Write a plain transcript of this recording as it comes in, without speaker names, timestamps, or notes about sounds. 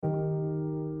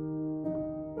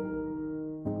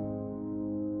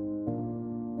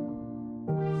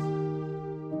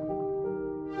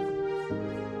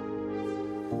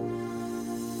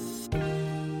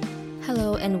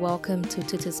and welcome to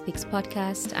Tutu Speaks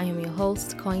podcast. I am your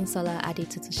host, Koinsola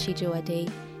Adetutu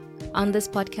Shijoade. On this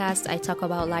podcast, I talk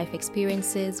about life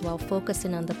experiences while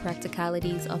focusing on the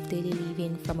practicalities of daily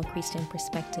living from a Christian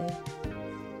perspective.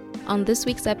 On this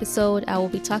week's episode, I will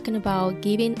be talking about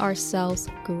giving ourselves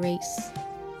grace,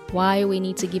 why we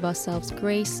need to give ourselves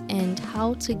grace, and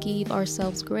how to give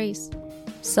ourselves grace.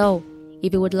 So,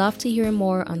 if you would love to hear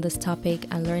more on this topic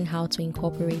and learn how to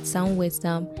incorporate sound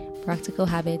wisdom, practical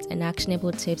habits, and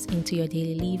actionable tips into your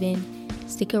daily living,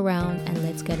 stick around and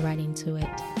let's get right into it.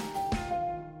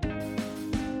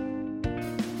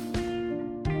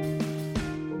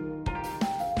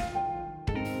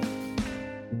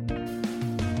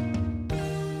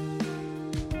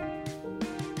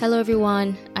 Hello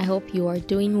everyone, I hope you are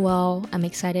doing well. I'm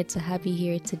excited to have you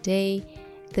here today.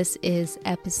 This is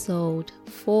episode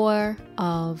 4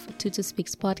 of Tutu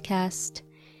Speaks podcast.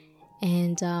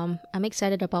 And I'm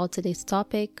excited about today's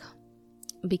topic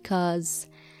because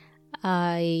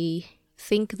I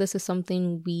think this is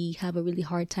something we have a really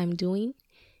hard time doing,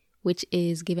 which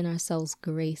is giving ourselves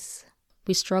grace.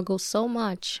 We struggle so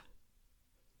much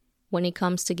when it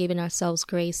comes to giving ourselves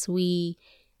grace. We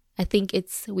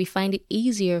find it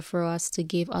easier for us to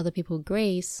give other people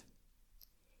grace.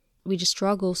 We just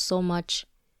struggle so much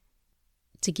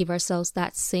to give ourselves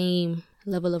that same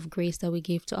level of grace that we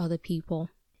give to other people.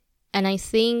 And I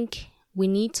think we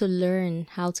need to learn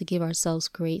how to give ourselves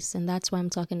grace. And that's why I'm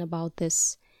talking about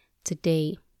this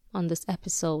today on this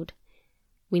episode.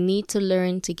 We need to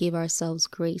learn to give ourselves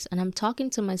grace. And I'm talking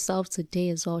to myself today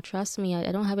as well. Trust me,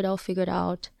 I don't have it all figured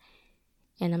out.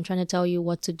 And I'm trying to tell you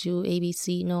what to do,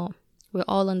 ABC. No, we're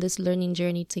all on this learning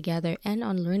journey together and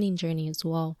on learning journey as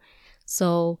well.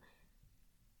 So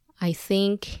I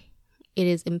think it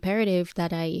is imperative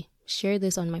that I share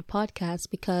this on my podcast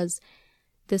because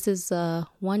this is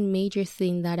one major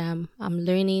thing that I'm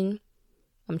learning.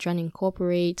 I'm trying to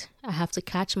incorporate. I have to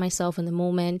catch myself in the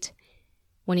moment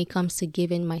when it comes to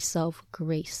giving myself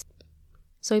grace.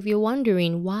 So if you're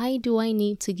wondering, why do I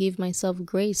need to give myself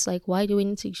grace? Like, why do we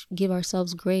need to give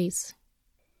ourselves grace?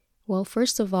 Well,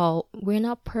 first of all, we're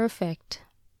not perfect.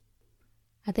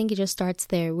 I think it just starts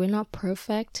there. We're not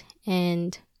perfect,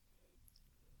 and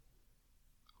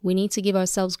we need to give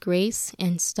ourselves grace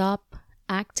and stop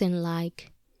acting like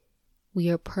we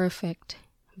are perfect,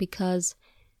 because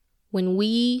when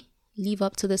we live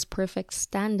up to this perfect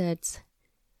standards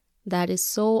that is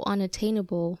so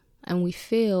unattainable and we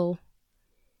feel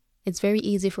it's very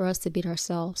easy for us to beat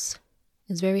ourselves.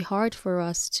 It's very hard for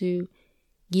us to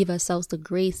give ourselves the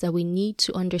grace that we need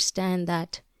to understand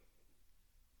that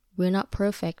we're not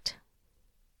perfect.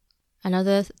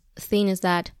 Another thing is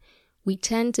that we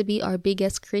tend to be our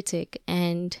biggest critic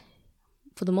and,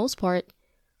 for the most part,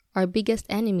 our biggest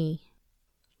enemy.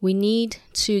 We need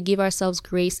to give ourselves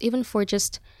grace even for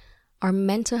just our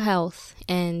mental health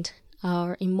and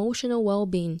our emotional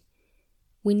well-being.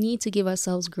 We need to give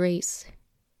ourselves grace.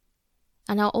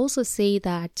 And I'll also say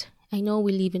that I know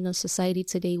we live in a society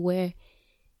today where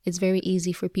it's very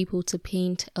easy for people to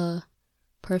paint a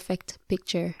perfect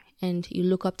picture, and you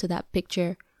look up to that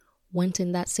picture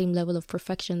wanting that same level of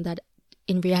perfection that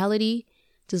in reality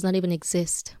does not even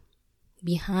exist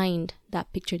behind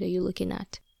that picture that you're looking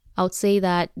at. I would say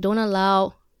that don't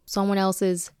allow someone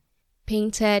else's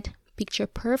painted picture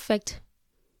perfect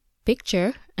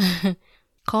picture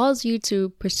cause you to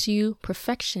pursue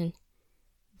perfection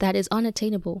that is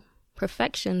unattainable,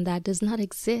 perfection that does not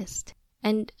exist.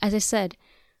 And as I said,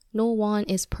 no one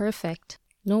is perfect.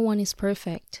 No one is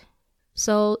perfect.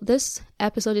 So this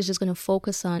episode is just going to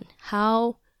focus on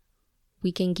how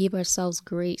we can give ourselves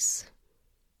grace.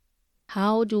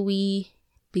 How do we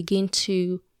begin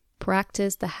to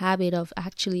practice the habit of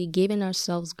actually giving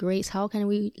ourselves grace? How can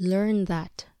we learn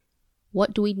that?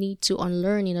 What do we need to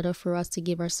unlearn in order for us to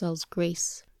give ourselves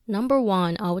grace? Number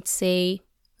 1, I would say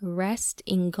rest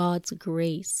in God's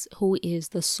grace, who is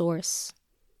the source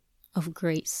of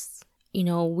grace. You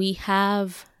know, we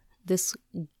have this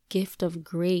gift of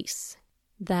grace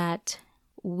that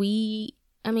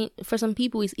for some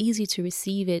people it's easy to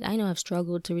receive it. I know I've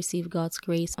struggled to receive God's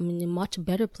grace. I'm in a much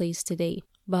better place today.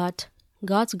 But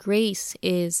God's grace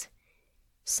is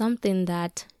something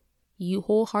that you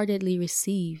wholeheartedly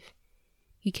receive.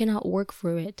 You cannot work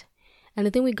for it. And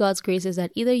the thing with God's grace is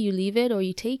that either you leave it or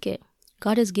you take it.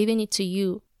 God has given it to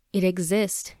you. It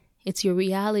exists. It's your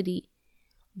reality.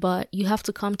 But you have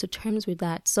to come to terms with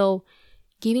that. So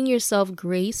giving yourself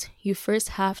grace, you first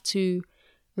have to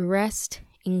rest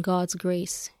in God's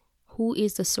grace, who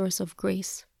is the source of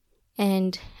grace.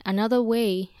 And another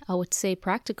way, I would say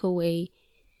practical way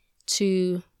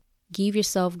to give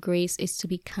yourself grace is to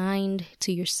be kind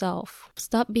to yourself.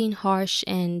 Stop being harsh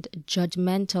and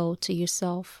judgmental to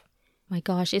yourself. My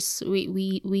gosh,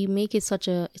 we make it such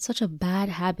a bad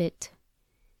habit.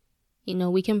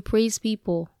 We can praise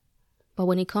people, but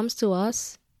when it comes to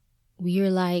us, we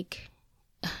are like,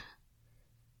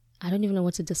 I don't even know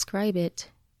what to describe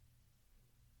it.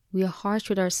 We are harsh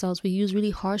with ourselves. We use really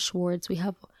harsh words. We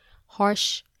have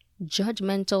harsh,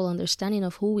 judgmental understanding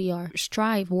of who we are.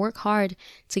 Strive, work hard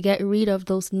to get rid of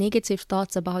those negative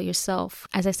thoughts about yourself.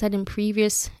 As I said in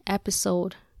previous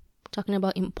episode, talking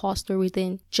about imposter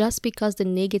within, just because the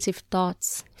negative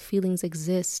thoughts, feelings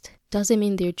exist, doesn't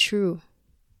mean they're true.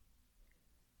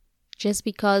 Just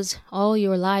because all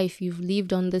your life you've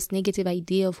lived on this negative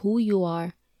idea of who you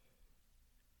are,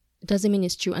 doesn't mean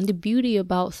it's true. And the beauty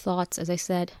about thoughts, as I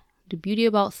said, the beauty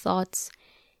about thoughts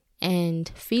and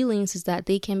feelings is that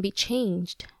they can be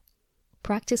changed.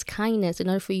 Practice kindness in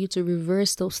order for you to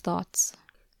reverse those thoughts.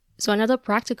 So another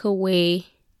practical way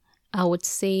I would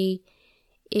say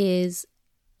is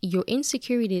your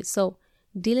insecurities. So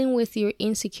dealing with your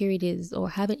insecurities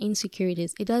or having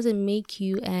insecurities, it doesn't make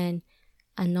you an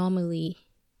anomaly.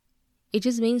 It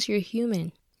just means you're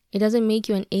human. It doesn't make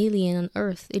you an alien on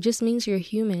earth. It just means you're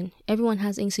human. Everyone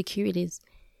has insecurities.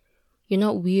 You're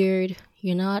not weird.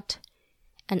 You're not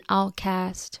an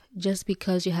outcast just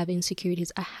because you have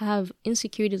insecurities. I have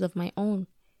insecurities of my own.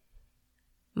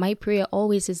 My prayer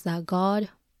always is that God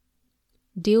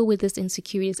deal with these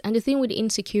insecurities. And the thing with the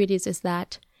insecurities is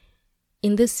that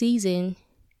in this season,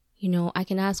 I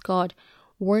can ask God,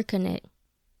 work on it.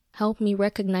 Help me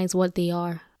recognize what they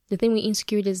are. The thing with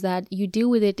insecurity is that you deal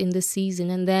with it in this season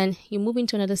and then you move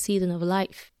into another season of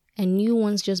life and new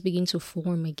ones just begin to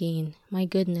form again. My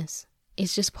goodness.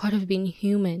 It's just part of being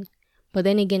human. But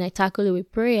then again, I tackle it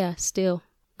with prayer still.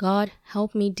 God,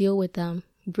 help me deal with them.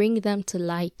 Bring them to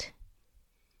light.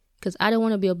 Because I don't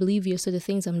want to be oblivious to the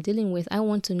things I'm dealing with. I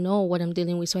want to know what I'm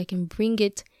dealing with so I can bring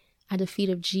it at the feet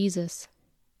of Jesus.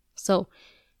 So,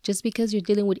 just because you're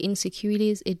dealing with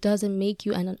insecurities, it doesn't make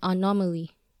you an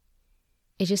anomaly.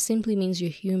 It just simply means you're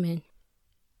human.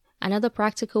 Another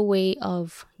practical way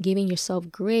of giving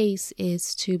yourself grace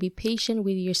is to be patient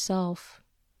with yourself.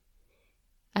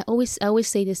 I always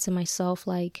say this to myself,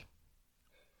 like,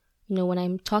 when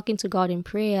I'm talking to God in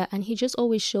prayer, and He just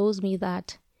always shows me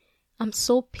that I'm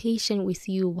so patient with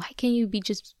you. Why can't you be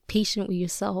just patient with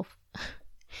yourself?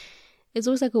 It's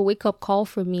always like a wake-up call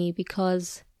for me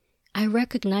because I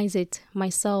recognize it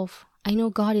myself. I know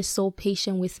God is so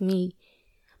patient with me,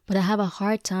 but I have a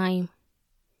hard time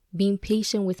being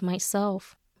patient with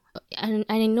myself. And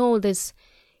I know this,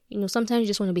 sometimes you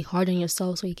just want to be hard on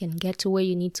yourself so you can get to where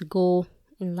you need to go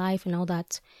in life and all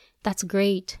that. That's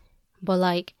great. But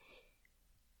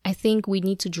I think we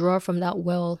need to draw from that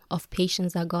well of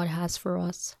patience that God has for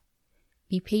us.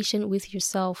 Be patient with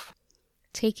yourself.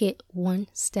 Take it one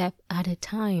step at a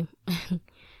time.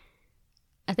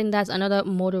 I think that's another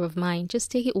motto of mine. Just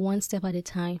take it one step at a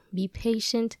time. Be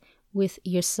patient with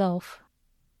yourself.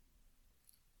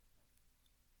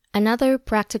 Another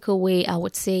practical way I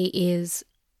would say is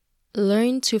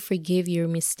learn to forgive your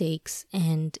mistakes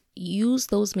and use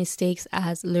those mistakes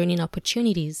as learning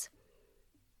opportunities.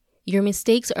 Your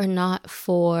mistakes are not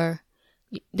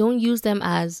don't use them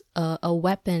as a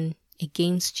weapon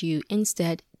against you.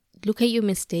 Instead, look at your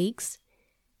mistakes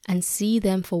and see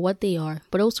them for what they are,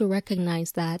 but also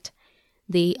recognize that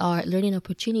they are learning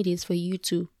opportunities for you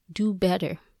to do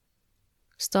better.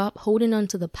 Stop holding on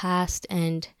to the past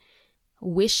and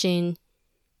wishing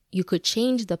you could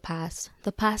change the past.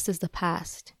 The past is the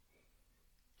past,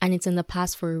 and it's in the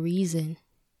past for a reason.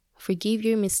 Forgive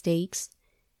your mistakes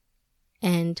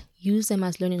and use them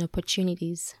as learning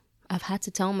opportunities. I've had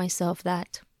to tell myself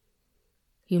that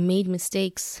you made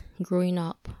mistakes growing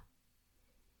up.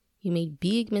 You made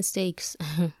big mistakes,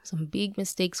 some big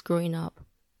mistakes growing up.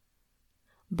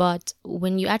 But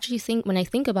when I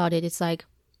think about it, it's like,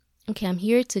 okay, I'm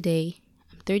here today.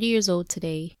 I'm 30 years old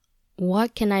today.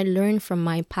 What can I learn from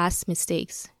my past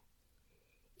mistakes?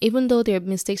 Even though they're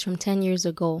mistakes from 10 years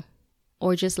ago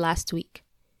or just last week.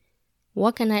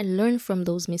 What can I learn from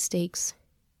those mistakes?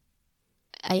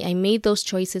 I made those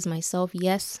choices myself,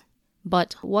 yes.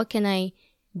 But what can I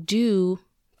do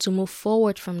to move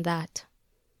forward from that?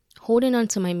 Holding on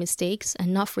to my mistakes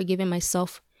and not forgiving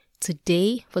myself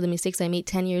today for the mistakes I made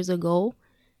 10 years ago,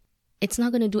 it's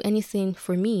not going to do anything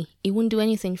for me. It wouldn't do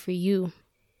anything for you.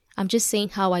 I'm just saying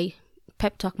how I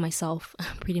pep talk myself,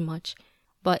 pretty much.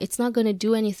 But it's not going to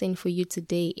do anything for you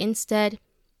today. Instead,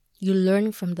 you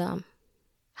learn from them.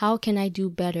 How can I do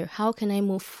better? How can I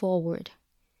move forward?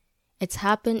 It's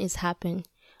happened.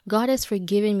 God has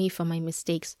forgiven me for my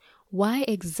mistakes. why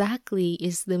exactly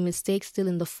is the mistake still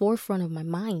in the forefront of my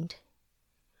mind?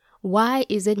 Why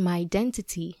is it my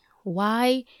identity?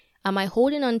 Why am I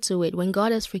holding on to it when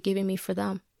God has forgiven me for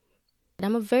them? And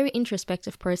I'm a very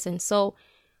introspective person. So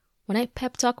when I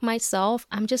pep talk myself,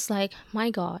 I'm just like,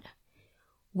 my God,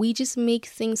 we just make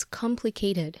things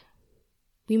complicated.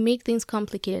 We make things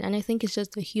complicated. And I think it's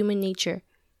just the human nature,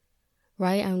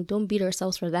 right? And don't beat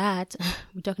ourselves for that.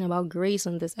 We're talking about grace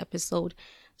on this episode.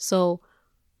 So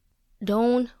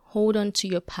don't hold on to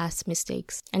your past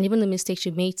mistakes. And even the mistakes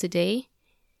you made today,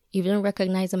 if you don't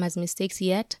recognize them as mistakes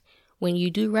yet, when you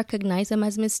do recognize them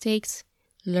as mistakes,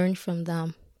 learn from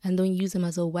them and don't use them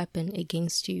as a weapon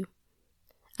against you.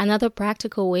 Another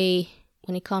practical way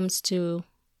when it comes to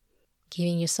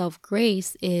giving yourself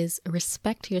grace is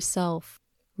respect yourself.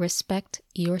 Respect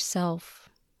yourself.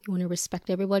 You want to respect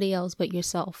everybody else but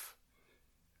yourself.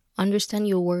 Understand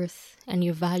your worth and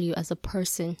your value as a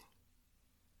person.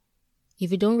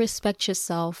 If you don't respect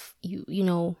yourself,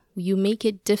 you make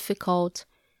it difficult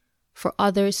for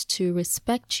others to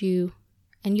respect you,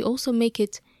 and you also make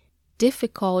it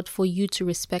difficult for you to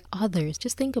respect others.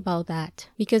 Just think about that.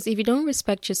 Because if you don't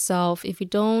respect yourself, if you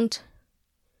don't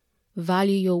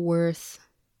value your worth,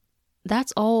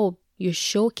 that's all you're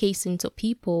showcasing to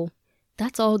people.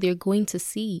 That's all they're going to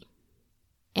see.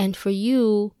 And for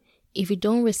you, if you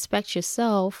don't respect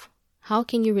yourself, how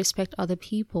can you respect other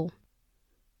people?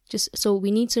 So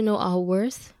we need to know our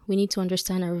worth. We need to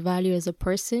understand our value as a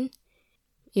person.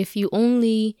 If you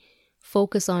only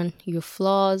focus on your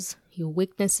flaws, your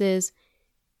weaknesses,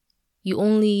 you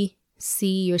only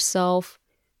see yourself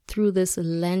through this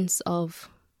lens of,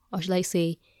 or should I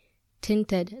say,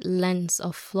 tinted lens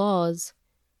of flaws,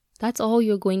 that's all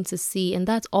you're going to see, and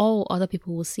that's all other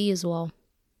people will see as well.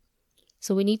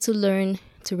 So we need to learn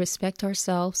to respect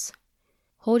ourselves,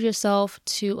 hold yourself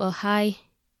to a high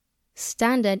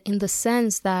standard in the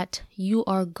sense that you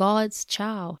are God's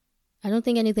child. I don't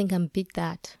think anything can beat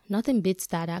that. Nothing beats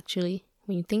that, actually,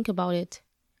 when you think about it.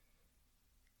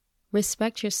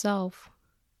 Respect yourself.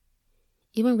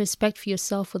 Even respect for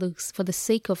yourself for the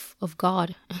sake of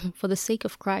God, for the sake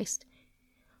of Christ,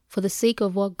 for the sake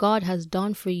of what God has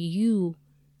done for you,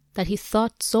 that He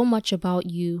thought so much about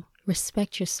you.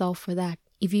 Respect yourself for that.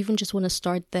 If you even just want to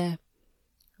start there,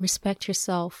 respect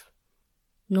yourself.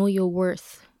 Know your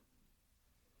worth.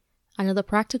 Another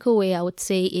practical way I would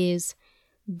say is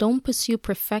don't pursue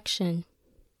perfection,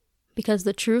 because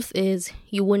the truth is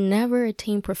you will never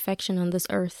attain perfection on this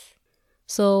earth.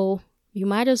 So we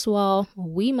might as well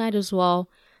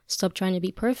stop trying to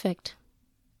be perfect.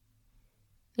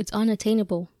 It's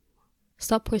unattainable.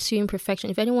 Stop pursuing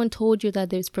perfection. If anyone told you that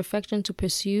there's perfection to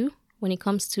pursue when it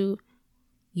comes to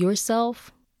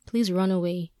yourself, please run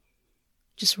away.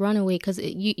 Just run away, because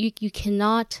you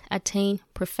cannot attain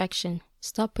perfection.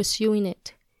 Stop pursuing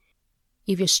it.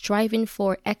 If you're striving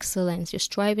for excellence, you're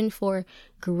striving for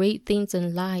great things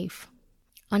in life,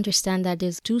 understand that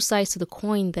there's two sides to the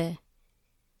coin there.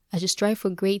 As you strive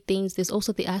for great things, there's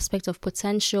also the aspect of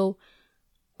potential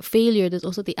failure. There's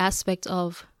also the aspect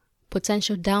of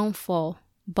potential downfall.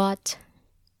 But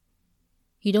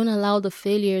you don't allow the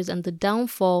failures and the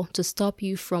downfall to stop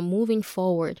you from moving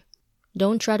forward.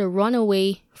 Don't try to run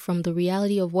away from the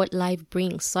reality of what life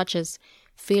brings, such as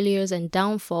failures and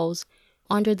downfalls,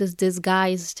 under this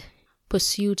disguised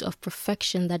pursuit of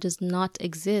perfection that does not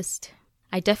exist.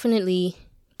 I definitely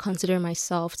consider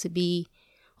myself to be,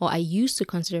 or I used to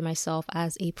consider myself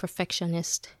as a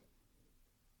perfectionist,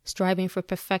 striving for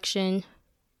perfection.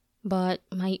 But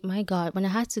my God, when I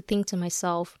had to think to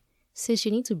myself, sis,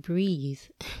 you need to breathe.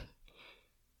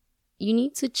 You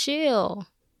need to chill.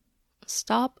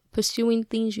 Stop pursuing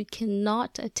things you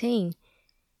cannot attain.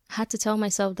 I had to tell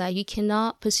myself that you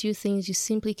cannot pursue things you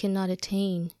simply cannot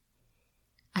attain.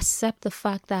 Accept the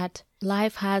fact that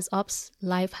life has ups,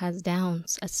 life has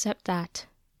downs. Accept that.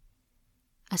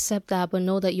 Accept that, but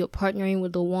know that you're partnering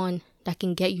with the one that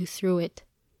can get you through it.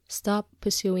 Stop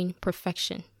pursuing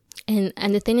perfection.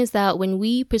 And the thing is that when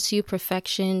we pursue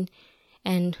perfection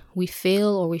and we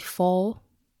fail or we fall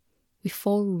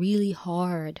really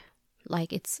hard.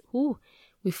 Like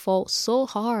we fall so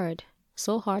hard.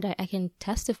 So hard, I can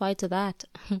testify to that.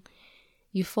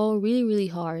 You fall really, really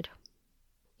hard.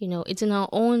 It's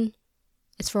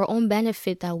for our own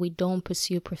benefit that we don't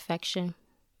pursue perfection.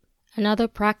 Another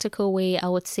practical way I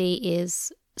would say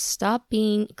is stop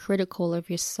being critical of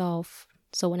yourself.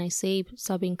 So when I say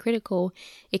stop being critical,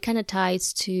 it kind of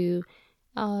ties to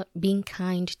being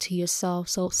kind to yourself.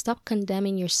 So stop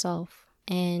condemning yourself.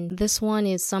 And this one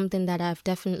is something that I've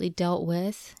definitely dealt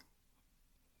with.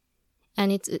 And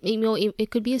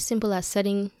it could be as simple as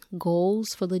setting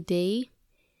goals for the day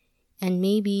and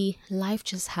maybe life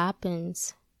just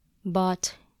happens.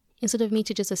 But instead of me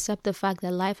to just accept the fact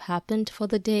that life happened for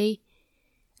the day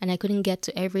and I couldn't get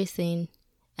to everything,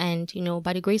 and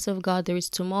by the grace of God there is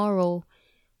tomorrow,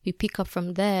 we pick up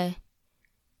from there,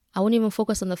 I won't even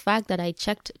focus on the fact that I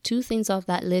checked 2 things off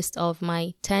that list of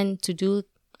my 10 to-do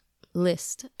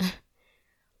list.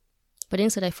 But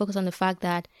instead I focus on the fact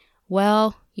that,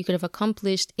 well, you could have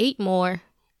accomplished 8 more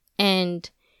and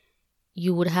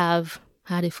you would have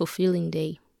had a fulfilling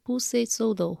day. Who says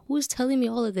so though? Who's telling me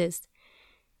all of this?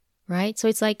 Right? So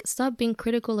it's like, stop being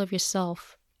critical of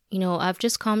yourself. I've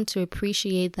just come to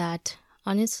appreciate that,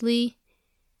 honestly,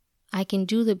 I can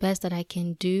do the best that I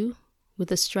can do with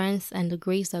the strength and the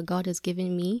grace that God has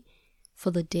given me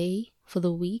for the day, for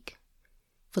the week,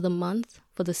 for the month,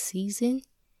 for the season.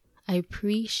 I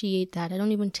appreciate that. I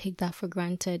don't even take that for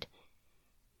granted.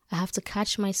 I have to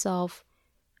catch myself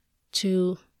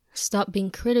to stop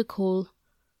being critical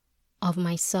of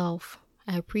myself.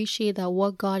 I appreciate that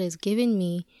what God has given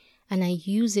me, and I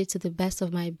use it to the best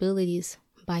of my abilities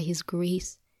by His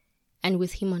grace and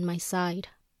with Him on my side.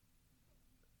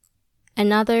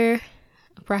 Another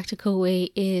practical way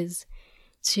is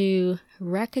to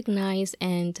recognize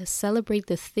and celebrate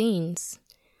the things,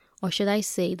 or should I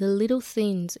say, the little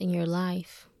things in your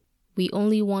life. We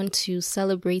only want to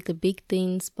celebrate the big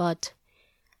things, but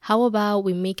how about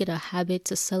we make it a habit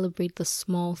to celebrate the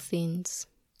small things?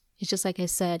 It's just like I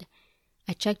said,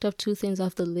 I checked off 2 things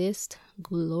off the list.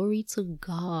 Glory to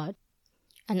God.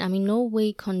 And I'm in no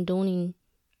way condoning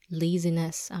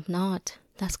laziness. I'm not.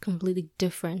 That's completely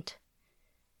different.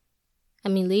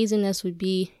 Laziness would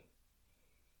be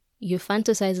you're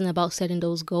fantasizing about setting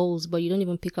those goals, but you don't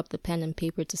even pick up the pen and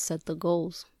paper to set the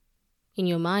goals. In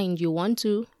your mind, you want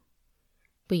to,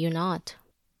 but you're not.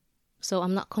 So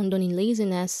I'm not condoning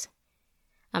laziness.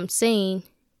 I'm saying,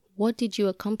 what did you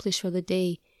accomplish for the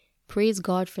day? Praise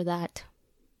God for that.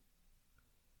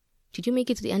 Did you make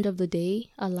it to the end of the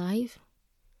day alive?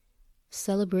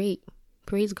 Celebrate.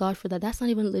 Praise God for that. That's not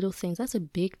even little things. That's a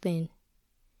big thing.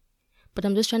 But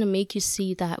I'm just trying to make you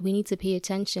see that we need to pay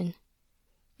attention.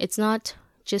 It's not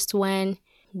just when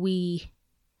we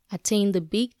attain the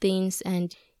big things,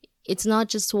 and it's not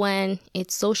just when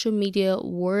it's social media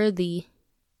worthy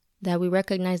that we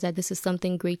recognize that this is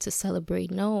something great to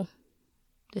celebrate. No,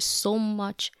 there's so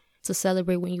much to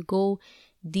celebrate. When you go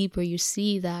deeper, you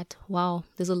see that, wow,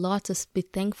 there's a lot to be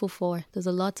thankful for. There's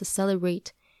a lot to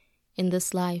celebrate in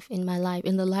this life, in my life,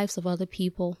 in the lives of other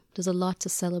people. There's a lot to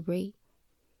celebrate.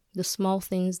 The small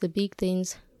things, the big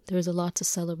things, there's a lot to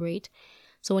celebrate.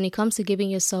 So when it comes to giving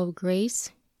yourself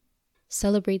grace,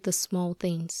 celebrate the small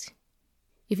things.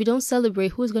 If you don't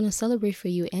celebrate, who's going to celebrate for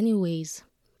you anyways?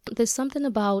 There's something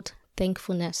about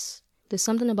thankfulness. There's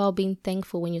something about being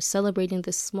thankful when you're celebrating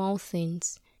the small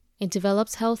things. It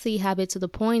develops healthy habits to the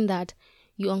point that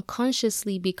you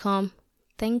unconsciously become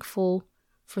thankful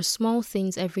for small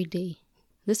things every day.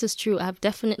 This is true. I've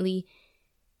definitely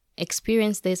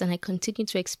experienced this, and I continue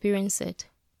to experience it.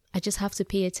 I just have to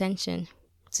pay attention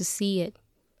to see it.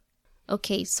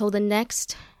 Okay, so the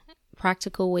next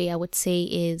practical way I would say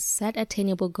is set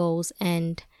attainable goals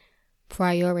and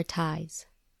prioritize.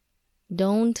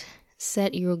 Don't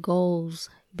set your goals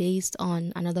based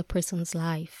on another person's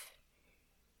life.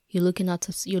 You're looking up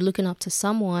to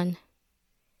someone.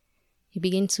 You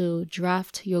begin to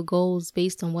draft your goals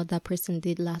based on what that person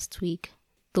did last week.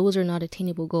 Those are not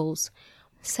attainable goals.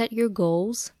 Set your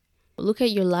goals. Look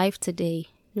at your life today.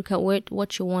 Look at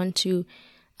what you want to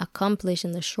accomplish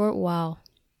in the short while,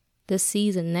 this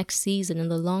season, next season, in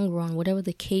the long run, whatever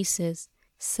the case is.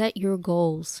 Set your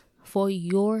goals for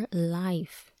your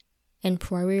life and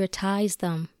prioritize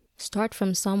them. Start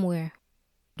from somewhere.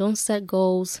 Don't set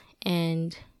goals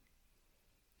and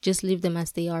just leave them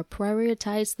as they are.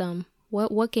 Prioritize them.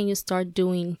 What can you start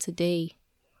doing today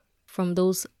from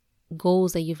those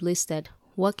goals that you've listed?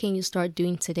 What can you start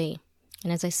doing today?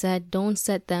 And as I said, don't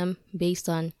set them based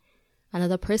on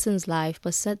another person's life,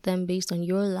 but set them based on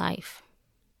your life.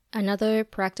 Another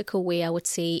practical way I would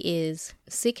say is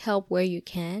seek help where you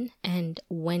can and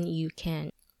when you can.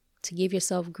 To give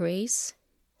yourself grace,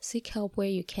 seek help where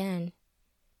you can.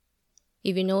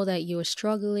 If you know that you are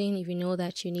struggling, if you know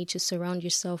that you need to surround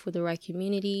yourself with the right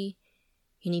community,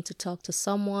 you need to talk to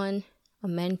someone, a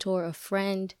mentor, a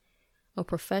friend, a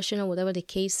professional, whatever the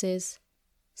case is,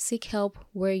 seek help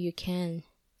where you can.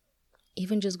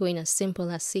 Even just going as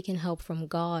simple as seeking help from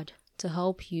God to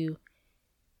help you.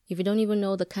 If you don't even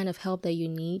know the kind of help that you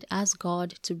need, ask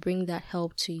God to bring that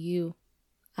help to you.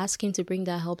 Ask Him to bring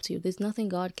that help to you. There's nothing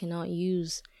God cannot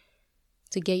use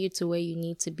to get you to where you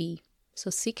need to be. So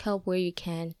seek help where you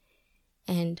can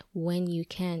and when you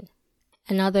can.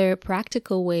 Another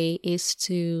practical way is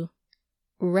to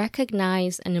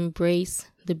recognize and embrace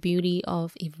the beauty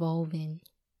of evolving.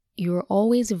 You're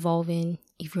always evolving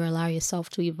if you allow yourself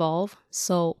to evolve.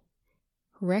 So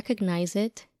recognize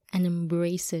it and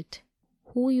embrace it.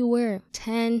 Who you were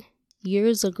 10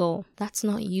 years ago, that's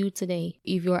not you today.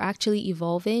 If you're actually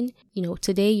evolving,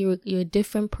 today you're a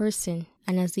different person.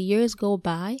 And as the years go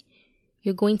by,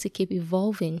 you're going to keep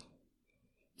evolving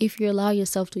if you allow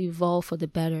yourself to evolve for the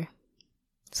better.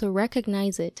 So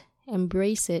recognize it,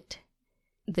 embrace it.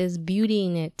 There's beauty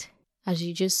in it. As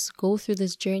you just go through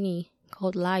this journey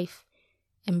called life,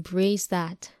 embrace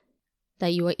that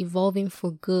you are evolving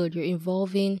for good, you're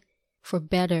evolving for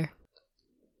better.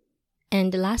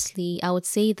 And lastly, I would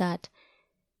say that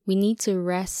we need to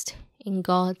rest in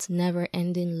God's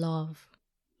never-ending love.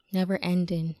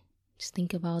 Never-ending. Just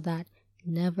think about that.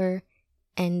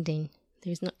 Never-ending.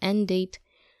 There's no end date.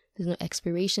 There's no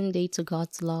expiration date to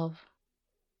God's love.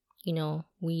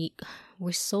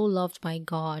 We're so loved by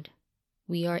God.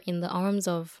 We are in the arms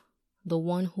of the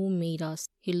one who made us.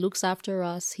 He looks after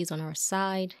us. He's on our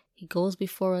side. He goes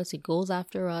before us. He goes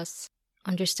after us.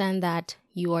 Understand that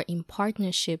you are in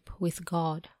partnership with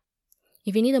God.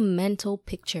 If you need a mental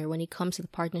picture when it comes to the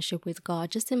partnership with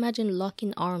God, just imagine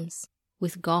locking arms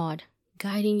with God,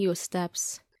 guiding your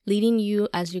steps, leading you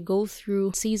as you go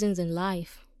through seasons in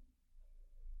life.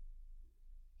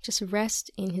 Just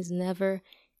rest in His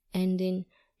never-ending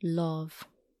love.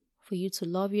 For you to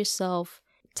love yourself,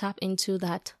 tap into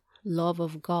that love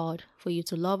of God. For you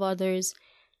to love others,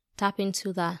 tap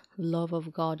into that love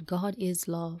of God. God is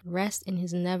love. Rest in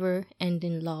His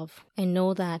never-ending love. And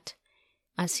know that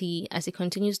as He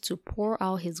continues to pour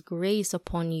out His grace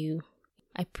upon you,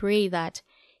 I pray that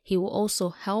He will also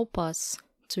help us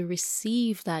to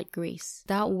receive that grace.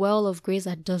 That well of grace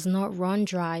that does not run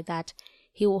dry, that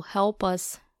He will help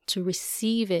us to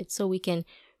receive it so we can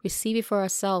receive it for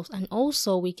ourselves, and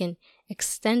also we can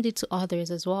extend it to others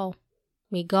as well.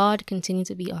 May God continue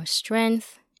to be our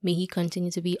strength. May He continue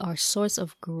to be our source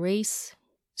of grace,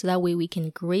 so that way we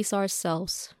can grace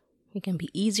ourselves. We can be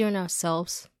easier on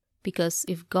ourselves, because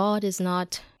if God is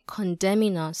not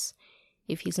condemning us,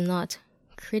 if He's not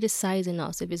criticizing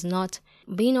us, if He's not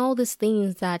being all these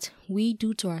things that we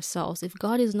do to ourselves, if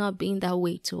God is not being that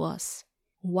way to us,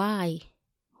 why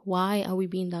are we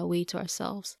being that way to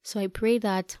ourselves? So I pray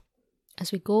that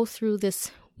as we go through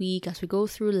this week, as we go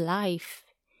through life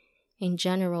in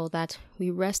general, that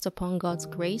we rest upon God's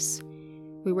grace.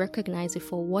 We recognize it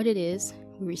for what it is.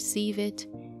 We receive it.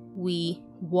 We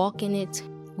walk in it.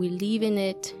 We live in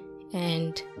it.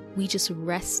 And we just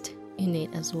rest in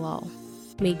it as well.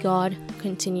 May God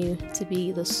continue to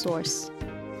be the source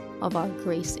of our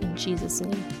grace in Jesus'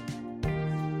 name.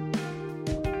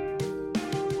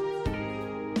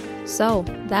 So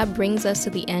that brings us to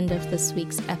the end of this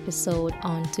week's episode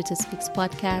on Tutu Speaks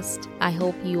podcast. I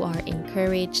hope you are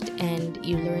encouraged and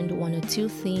you learned one or two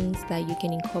things that you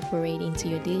can incorporate into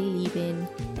your daily living.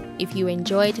 If you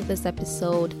enjoyed this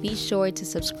episode, be sure to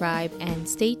subscribe and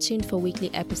stay tuned for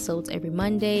weekly episodes every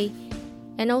Monday.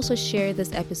 And also share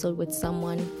this episode with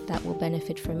someone that will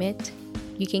benefit from it.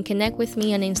 You can connect with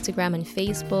me on Instagram and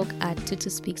Facebook at Tutu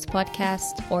Speaks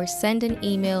Podcast, or send an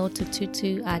email to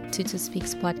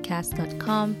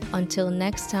tutu@tutuspeakspodcast.com. Until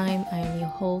next time, I am your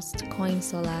host,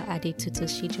 Koinsola Adetutu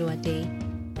Shijuade.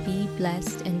 Be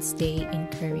blessed and stay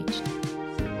encouraged.